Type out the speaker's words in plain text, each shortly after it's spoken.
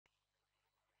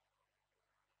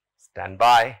Stand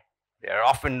by. They are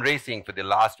often racing for the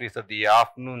last race of the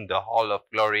afternoon, the Hall of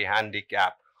Glory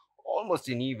Handicap. Almost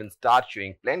an even start,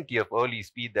 showing plenty of early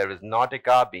speed. There is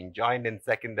Nautica being joined in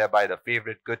second there by the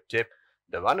favorite Good Tip.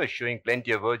 The one who's showing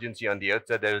plenty of urgency on the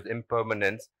outside, there is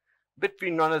Impermanence.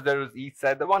 Between runners, there is East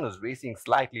Side. The one who's racing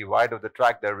slightly wide of the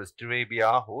track, there is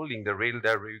Terabia. Holding the rail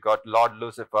there, we got Lord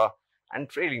Lucifer. And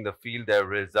trailing the field,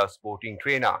 there is a Sporting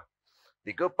Trainer.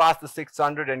 They go past the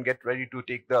 600 and get ready to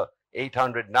take the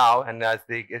 800 now, and as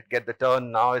they get the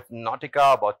turn now, it's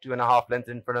Nautica about 2.5 lengths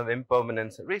in front of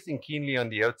Impermanence, racing keenly on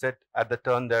the outset. At the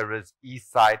turn there is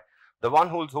East Side. The one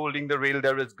who's holding the rail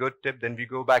there is Good Tip. Then we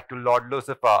go back to Lord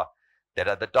Lucifer. They're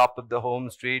at the top of the home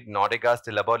straight. Nautica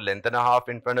still about 1.5 lengths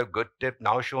in front of Good Tip,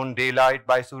 now shown daylight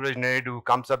by Suraj Narredu,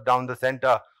 comes up down the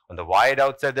center. On the wide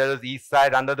outside, there is East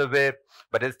Side under the whip,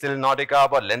 but it's still Nautica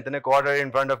about 1.25 lengths in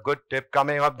front of Good Tip.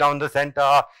 Coming up down the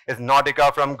center is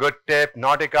Nautica from Good Tip.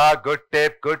 Nautica, Good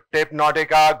Tip, Good Tip,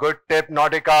 Nautica, Good Tip,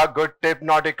 Nautica, Good Tip,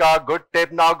 Nautica, Good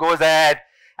Tip now goes ahead.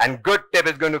 And Good Tip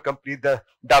is going to complete the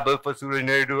double for Suraj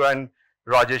Narredu and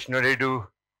Rajesh Narredu.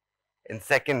 In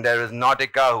second, there is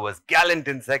Nautica, who was gallant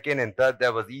in second. In third,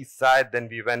 there was East Side. Then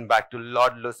we went back to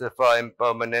Lord Lucifer,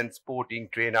 Impermanence, Sporting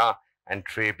Trainer, and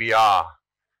Trebia.